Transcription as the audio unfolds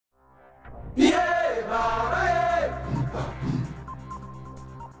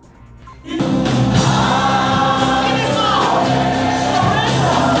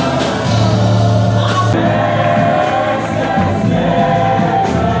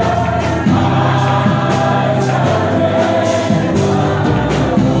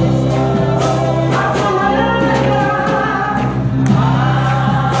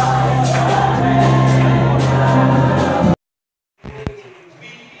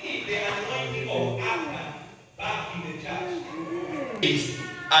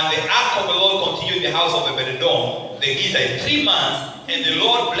And the ark of the Lord continued in the house of Obed-Edom the Gittite 3 months, and the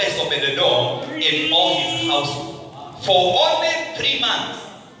Lord blessed Obed-Edom and all his household for only 3 months.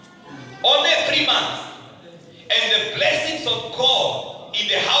 Only 3 months. And the blessings of God in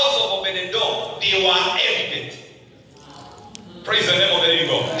the house of Obed-Edom, they were evident. Praise the name of the living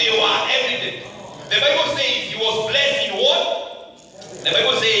God. They were evident. The Bible says he was blessed in what? The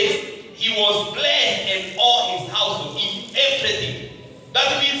Bible says he was blessed in all his household, in everything.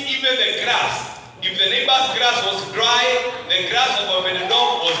 That means even the grass. If the neighbor's grass was dry, the grass of Obed-Edom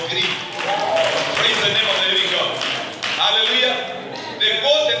was green. Praise the name of the living God. Hallelujah. The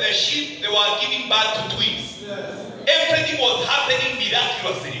goat and the sheep, they were giving birth to twins. Everything was happening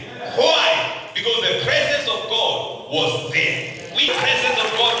miraculously. Why? Because the presence of God was there. We presence of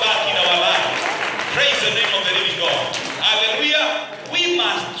God back in our lives. Praise the name of the living God. Hallelujah. We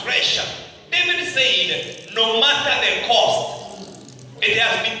must treasure. David said, no matter the cost, it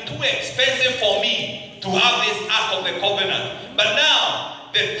has been too expensive for me to have this Ark of the Covenant. But now,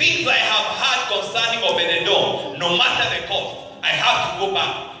 the things I have heard concerning Obed-Edom, no matter the cost, I have to go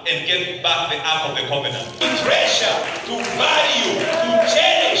back and get back the Ark of the Covenant. To treasure, to value, to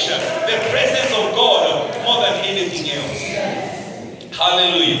cherish the presence of God more than anything else.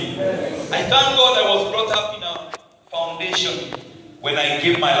 Hallelujah. I thank God I was brought up in a foundation when I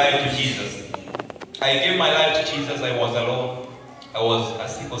gave my life to Jesus. I gave my life to Jesus. I was alone. I was a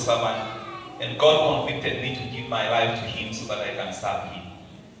civil servant, and God convicted me to give my life to Him so that I can serve Him.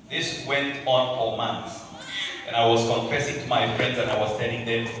 This went on for months, and I was confessing to my friends, and I was telling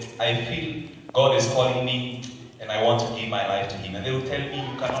them, I feel God is calling me, and I want to give my life to Him. And they would tell me,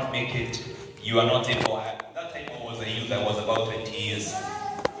 you cannot make it, you are not able. At that time I was a youth, I was about 20 years,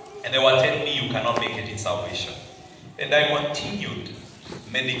 and they were telling me, you cannot make it in salvation. And I continued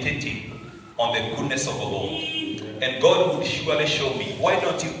meditating on the goodness of the Lord. And God will surely show me, why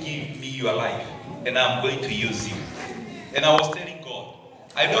don't you give me your life? And I'm going to use you. And I was telling God,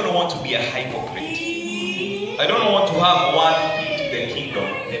 I don't want to be a hypocrite. I don't want to have one in the kingdom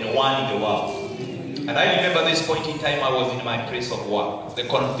and one in the world. And I remember this point in time I was in my place of work. The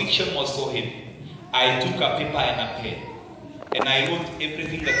conviction was so heavy. I took a paper and a pen. And I wrote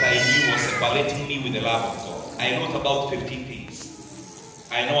everything that I knew was separating me with the love of God. I wrote about 15 things.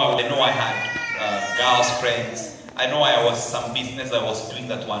 I know I had girls, friends. I know I was some business I was doing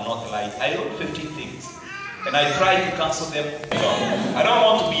that were not right. I wrote 50 things. And I tried to cancel them. I don't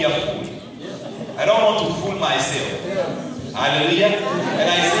want to be a fool. I don't want to fool myself. Hallelujah. And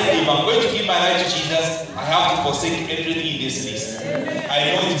I said, if I'm going to give my life to Jesus, I have to forsake everything in this list.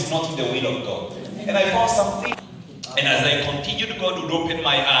 I know it is not in the will of God. And I found something. And as I continued, God would open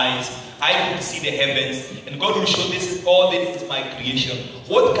my eyes. I could see the heavens. And God would show this is my creation.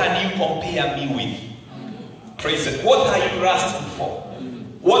 What can you compare me with? Praise it. What are you lusting for?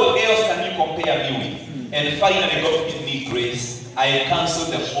 What else can you compare me with? And finally, God gave me grace. I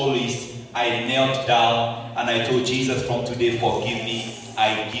canceled the whole list. I knelt down and I told Jesus, from today, forgive me.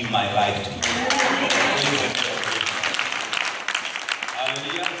 I give my life to you.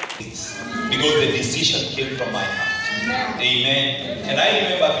 Hallelujah. Because the decision came from my heart. Amen. And I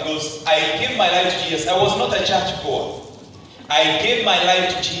remember, because I gave my life to Jesus, I was not a church goer. I gave my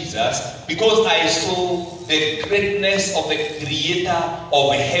life to Jesus because I saw the greatness of the creator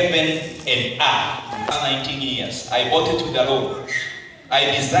of heaven and earth. 19 years. I bought it with a loan.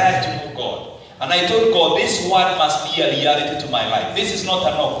 I desired to know God. And I told God, this word must be a reality to my life. This is not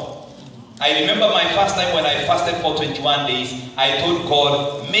a novel. I remember my first time when I fasted for 21 days, I told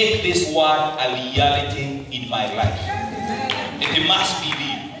God, make this word a reality in my life. It must be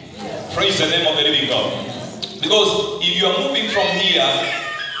real. Praise the name of the living God. Because if you are moving from here,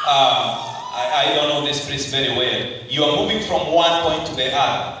 I don't know this place very well. You are moving from one point to the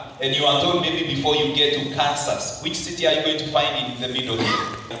other. And you are told maybe before you get to Kansas, which city are you going to find in the middle here?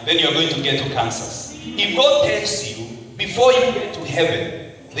 Then you are going to get to Kansas. If God tells you, before you get to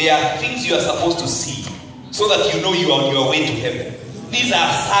heaven, there are things you are supposed to see, so that you know you are on your way to heaven. These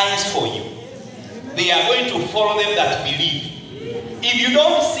are signs for you. They are going to follow them that believe. If you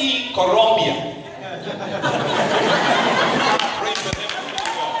don't see Colombia, praise the name of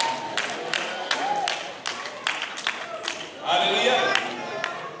God.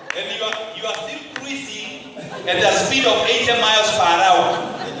 at the speed of 80 miles per hour.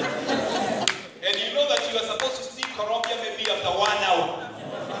 And you know that you are supposed to see Colombia maybe after 1 hour.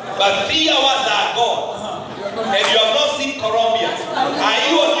 But 3 hours are gone. And you have not seen Colombia. Are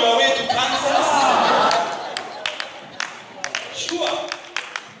you on your way to Kansas? Sure.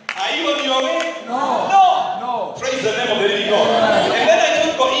 Are you on your way? No. Praise the name of the living God. And then I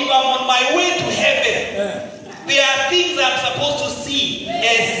told God, if I'm on my way to heaven, there are things I'm supposed to see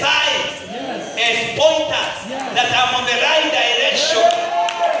as signs, as pointers that I'm on the right direction.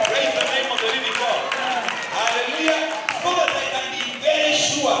 Praise the name of the living God. Hallelujah. So that I can be very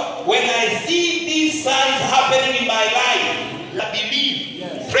sure when I see these signs happening in my life, I believe.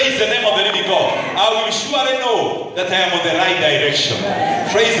 Praise the name of the living God. I will surely know that I am on the right direction.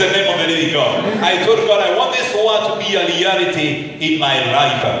 Praise the name of the living God. I told God, I want this word to be a reality in my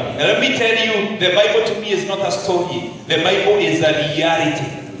life. And let me tell you, the Bible to me is not a story. The Bible is a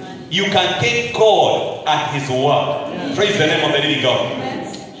reality. You can take God at His word. Praise the name of the living God.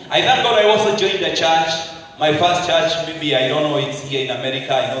 I thank God I also joined the church. My first church, maybe I don't know, it's here in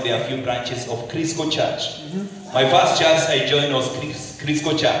America. I know there are a few branches of Crisco Church. My first church I joined was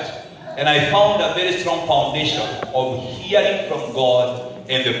Crisco Church. And I found a very strong foundation of hearing from God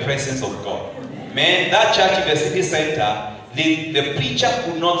and the presence of God. Man, that church in the city center, the preacher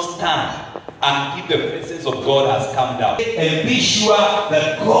could not stand until the presence of God has come down. And be sure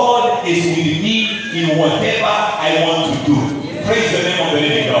that God is with me in whatever I want to do. Praise the name of the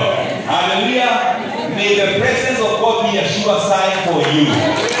living God. Hallelujah. May the presence of God be a sure sign for you.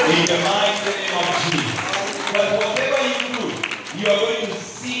 In the mighty name of Jesus. But whatever you do, you are going to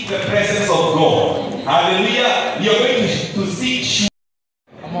seek the presence of God. Hallelujah. You are going to seek.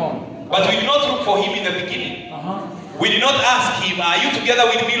 Come on. But we do not look for Him in the beginning. We did not ask Him, are you together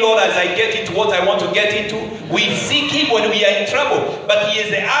with me, Lord, as I get into what I want to get into? We seek Him when we are in trouble. But He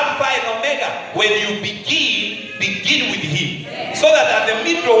is the Alpha and Omega. When you begin with Him. So that at the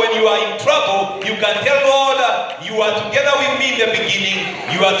middle, when you are in trouble, you can tell God, you are together with me in the beginning.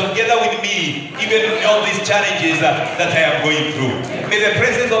 You are together with me, even in all these challenges that I am going through. May the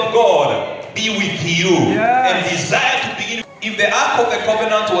presence of God be with you and desire to begin. If the Ark of the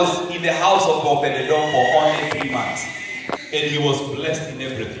Covenant was in the house of Obed-Edom for only 3 months, and he was blessed in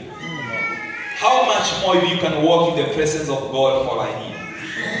everything, how much more if you can walk in the presence of God for a year?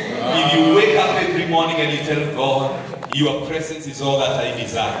 If you wake up every morning and you tell God, your presence is all that I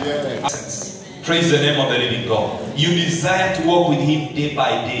desire. Yes. Praise the name of the living God. You desire to walk with Him day by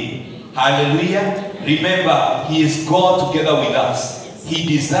day. Hallelujah. Remember, He is God together with us. He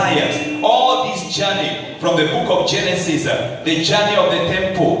desires all this journey from the book of Genesis, the journey of the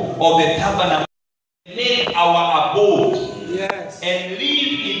temple, of the tabernacle, make our abode and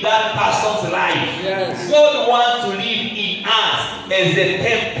live in that person's life. God wants to live in us as the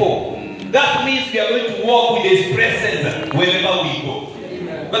temple. That means we are going to walk with His presence wherever we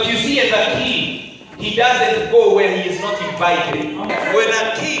go. But you see, as a king, he doesn't go where he is not invited. When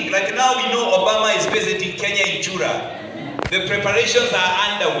a king, like now we know Obama is visiting Kenya in July. The preparations are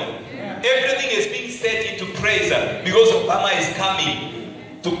underway. Everything is being set into praise because Obama is coming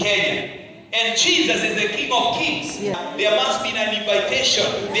to Kenya. And Jesus is the King of Kings. There must be an invitation.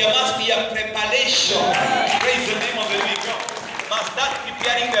 There must be a preparation. Praise the name of the living God. Must start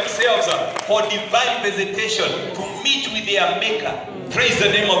preparing themselves for divine visitation to meet with their Maker. Praise the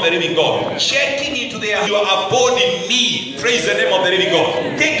name of the living God. Checking into their, your abode in me. Praise the name of the living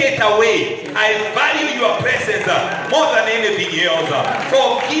God. Take it away. I value your presence more than anything else.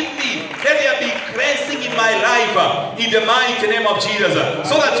 Forgive me. Let there be cleansing in my life in the mighty name of Jesus,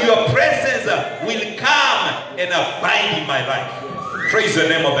 so that your presence will come and abide in my life. Praise the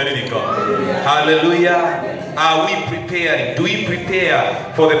name of the living God. Hallelujah. Are we preparing? Do we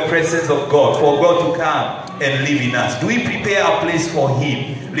prepare for the presence of God, for God to come and live in us? Do we prepare a place for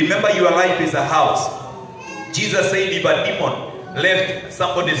Him? Remember, your life is a house. Jesus said if a demon left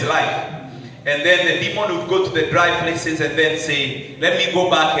somebody's life, and then the demon would go to the dry places and then say, let me go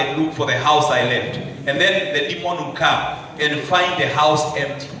back and look for the house I left. And then the demon would come and find the house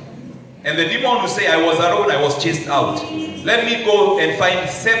empty. And the demon would say, I was alone, I was chased out. Let me go and find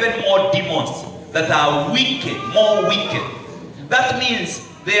 7 more demons that are wicked, more wicked. That means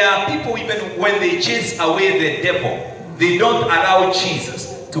there are people, even when they chase away the devil, they don't allow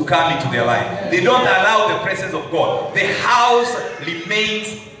Jesus to come into their life. They don't allow the presence of God. The house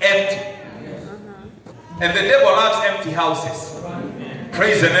remains empty. And the devil loves empty houses.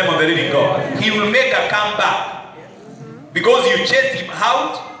 Praise the name of the living God. He will make a comeback because you chased him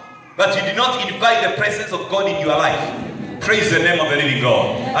out, but you did not invite the presence of God in your life. Praise the name of the living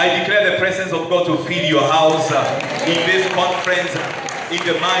God. I declare the presence of God to fill your house in this conference. in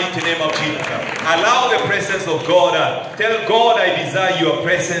the mighty name of Jesus. Allow the presence of God. Tell God, I desire your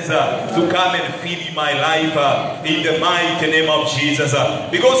presence to come and fill my life in the mighty name of Jesus.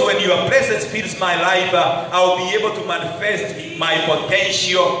 Because when your presence fills my life, I'll be able to manifest my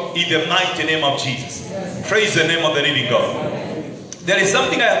potential in the mighty name of Jesus. Praise the name of the living God. There is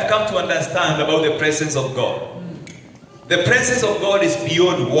something I have come to understand about the presence of God. The presence of God is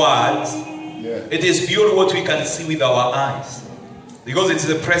beyond words. It is beyond what we can see with our eyes. Because it's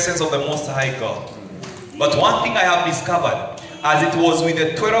the presence of the Most High God. But one thing I have discovered, as it was with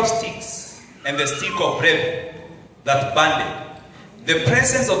the 12 sticks and the stick of bread that burned, the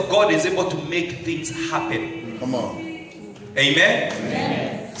presence of God is able to make things happen. Come on. Amen?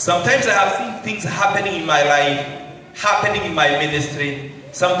 Amen. Sometimes I have seen things happening in my life, happening in my ministry.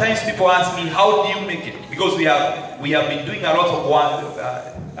 Sometimes people ask me, how do you make it? Because we have been doing a lot of work,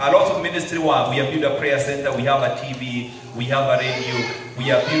 a lot of ministry work. We have built a prayer center, we have a TV, we have a radio,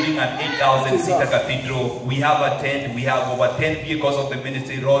 we are building an 8,000-seater cathedral, we have a tent, we have over 10 vehicles of the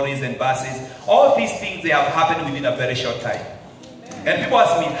ministry, lorries and buses. All these things, they have happened within a very short time. And people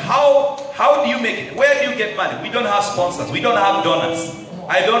ask me, how do you make it? Where do you get money? We don't have sponsors, we don't have donors.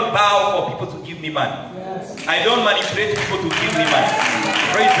 I don't bow for people to give me money. I don't manipulate people to give me money.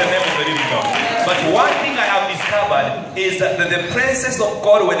 Praise the name of the living God. But one thing I have discovered is that the presence of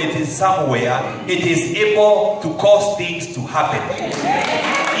God, when it is somewhere, it is able to cause things to happen.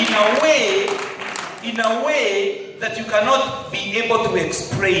 In a way that you cannot be able to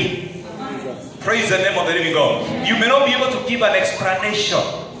explain. Praise the name of the living God. You may not be able to give an explanation.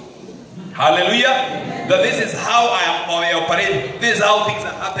 Hallelujah. That this is how I operate. This is how things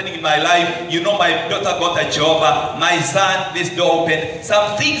are happening in my life. You know, my daughter got a job. My son, this door opened.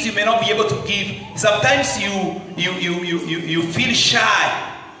 Some things you may not be able to give. Sometimes you feel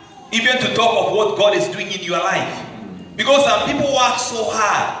shy even to talk of what God is doing in your life. Because some people work so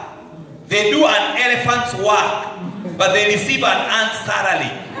hard. They do an elephant's work, but they receive an ant's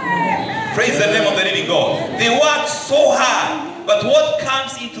salary. Praise the name of the living God. They work so hard, but what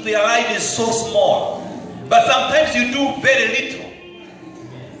comes into their life is so small. But sometimes you do very little.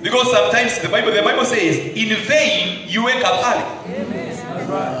 Because sometimes the Bible says, in vain you wake up early.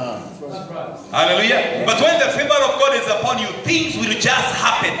 Hallelujah. But when the favor of God is upon you, things will just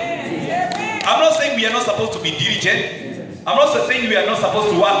happen. I'm not saying we are not supposed to be diligent. I'm not saying we are not supposed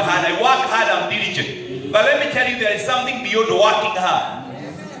to work hard. I work hard, I'm diligent. But let me tell you, there is something beyond working hard.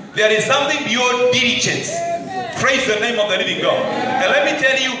 There is something beyond diligence. Praise the name of the living God. And let me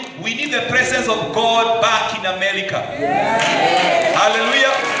tell you, we need the presence of God back in America.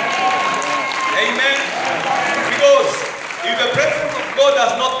 Hallelujah. Amen. Because if the presence of God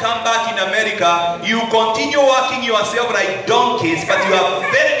does not come back in America, you continue working yourself like donkeys, but you have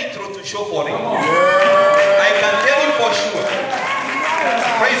very little to show for it. I can tell you for sure.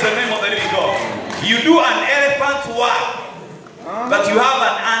 Praise the name of the living God. You do an elephant's work, but you have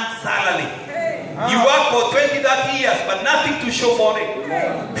an ant's salary. You work for 20, 30 years, but nothing to show for it.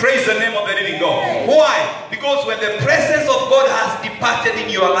 Praise the name of the living God. Why? Because when the presence of God has departed in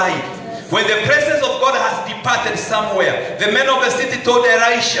your life, when the presence of God has departed somewhere, the men of the city told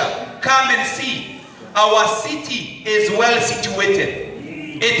Elisha, come and see. Our city is well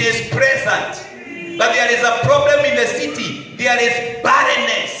situated. It is present. But there is a problem in the city. There is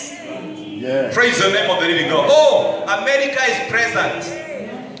barrenness. Praise the name of the living God. Oh, America is present.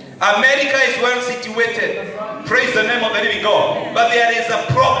 America is well situated. Praise the name of the living God. But there is a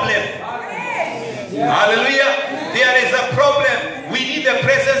problem. Hallelujah. There is a problem. We need the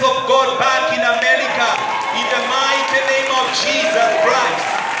presence of God back in America. In the mighty name of Jesus Christ.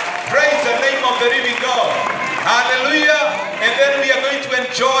 Praise the name of the living God. Hallelujah. And then we are going to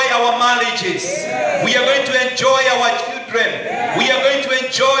enjoy our marriages. We are going to enjoy our children. We are going to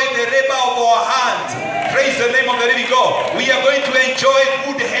enjoy the labor of our hands. Praise the name of the living God. We are going to enjoy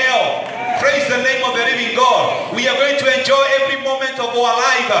good health. Praise the name of the living God. We are going to enjoy every moment of our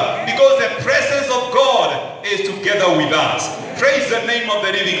life because the presence of God is together with us. Praise the name of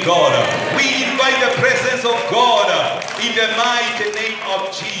the living God. We invite the presence of God in the mighty name of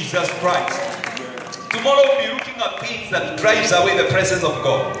Jesus Christ. Tomorrow we'll be looking at things that drives away the presence of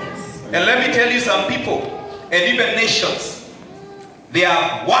God. And let me tell you, some people and even nations, they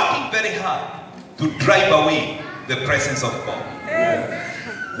are working very hard to drive away the presence of God.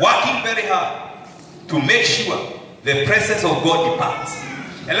 Working very hard to make sure the presence of God departs.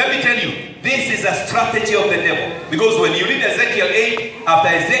 And let me tell you, this is a strategy of the devil. Because when you read Ezekiel 8, after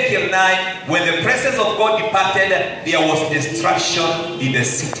Ezekiel 9, when the presence of God departed, there was destruction in the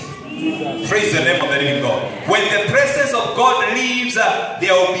city. Praise the name of the living God. When the presence of God leaves,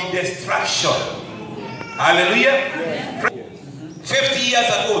 there will be destruction. Hallelujah. 50 years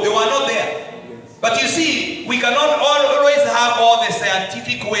ago. They were not there. But you see, we cannot always have all the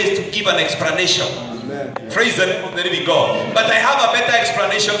scientific ways to give an explanation. Amen. Praise the name of the living God. But I have a better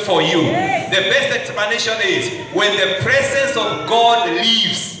explanation for you. The best explanation is when the presence of God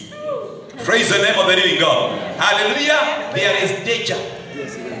leaves. Praise the name of the living God. Hallelujah. There is danger.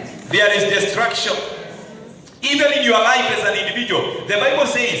 There is destruction. Even in your life as an individual. The Bible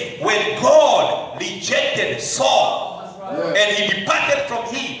says when God rejected Saul and he departed from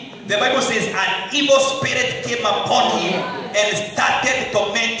him, the Bible says an evil spirit came upon him and started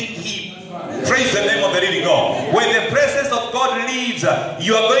tormenting him. Praise the name of the living God. When the presence of God leaves,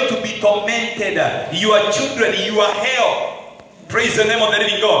 you are going to be tormented. Your children, your health. Praise the name of the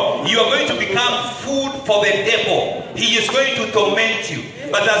living God. You are going to become food for the devil. He is going to torment you.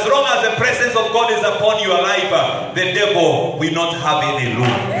 But as long as the presence of God is upon your life, the devil will not have any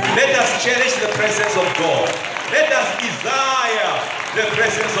room. Let us cherish the presence of God. Let us desire the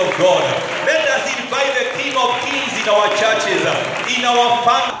presence of God. Let us invite the King of Kings in our churches, in our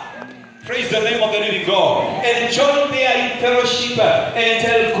family. Praise the name of the living God. And join there in fellowship and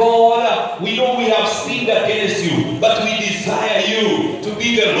tell God, we know we have sinned against you, but we desire you to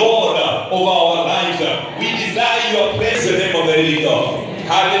be the Lord of our lives. We desire your praise in the name of the living God.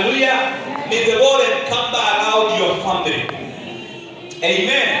 Hallelujah. May the Lord encamp around your family.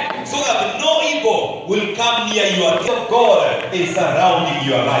 Amen. So that no evil will come near you until God is surrounding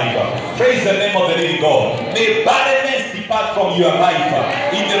your life. Praise the name of the living God. May barrenness depart from your life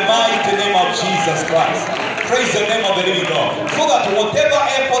in the mighty name of Jesus Christ. Praise the name of the living God. So that whatever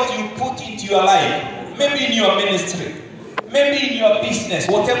effort you put into your life, maybe in your ministry, maybe in your business,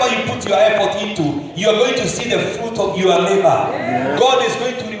 whatever you put your effort into, you are going to see the fruit of your labor. God is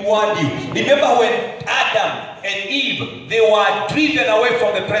going to reward you. Remember when Adam and Eve, they were driven away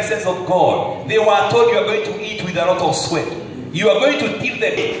from the presence of God. They were told you are going to eat with a lot of sweat. You are going to till the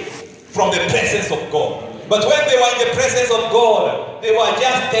day from the presence of God. But when they were in the presence of God, they were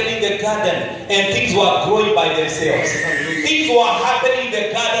just tending the garden and things were growing by themselves. Things were happening in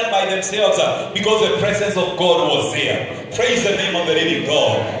the garden by themselves because the presence of God was there. Praise the name of the living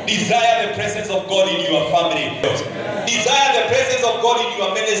God. Desire the presence of God in your family. Desire the presence of God in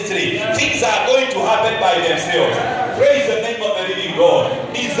your ministry. Things are going to happen by themselves. Praise the name of the living God.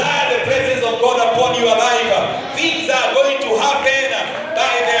 Desire the presence of God upon your life. Things are going to happen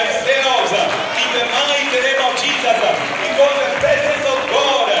by themselves in the mighty name of Jesus. Because the presence of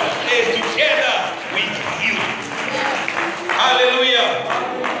God is together with you. Hallelujah.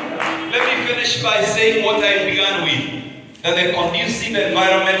 Let me finish by saying what I began with. That the conducive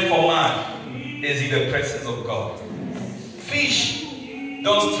environment for man is in the presence of God. Fish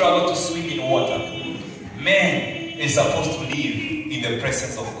don't struggle to swim in water. Man is supposed to live in the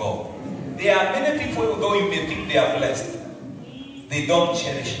presence of God. There are many people, though you may think they are blessed, they don't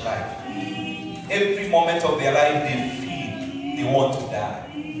cherish life. Every moment of their life they feel they want to die.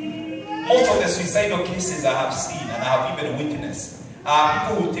 Most of the suicidal cases I have seen and I have even witnessed are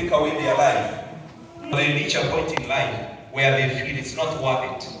people who take away their life. They reach a point in life where they feel it's not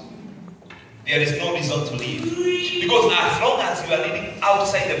worth it. There is no reason to live. Because as long as you are living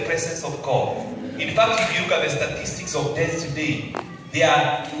outside the presence of God, in fact, if you look at the statistics of death today,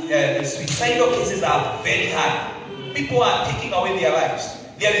 the suicidal cases are very high. People are taking away their lives.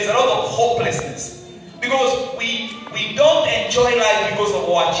 There is a lot of hopelessness. Because we don't enjoy life because of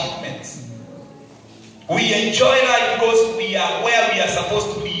our achievements. We enjoy life because we are where we are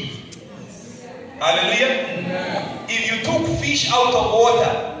supposed to live. Hallelujah. If you took fish out of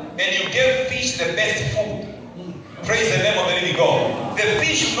water and you gave fish the best food, praise the name of the living God, the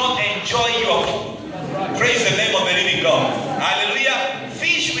fish will not enjoy your food. Praise the name of the living God. Hallelujah.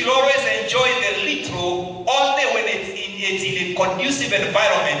 Fish will always enjoy the little only when it's in a conducive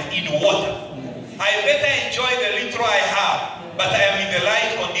environment in water. I better enjoy the little I have, but I am in the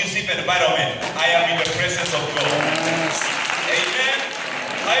light conducive environment. I am in the presence of God. Amen.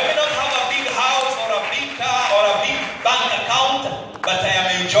 I may not have a big house or a big car or a big bank account, but I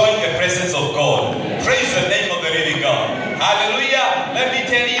am enjoying the presence of God. Praise the name of the living God. Hallelujah. Let me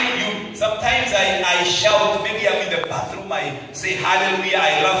tell you, sometimes I shout, maybe I'm in the bathroom, I say hallelujah,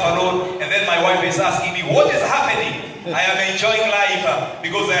 I laugh alone, and then my wife is asking me, what is happening? I am enjoying life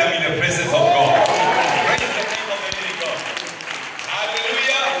because I am in the presence of God. Praise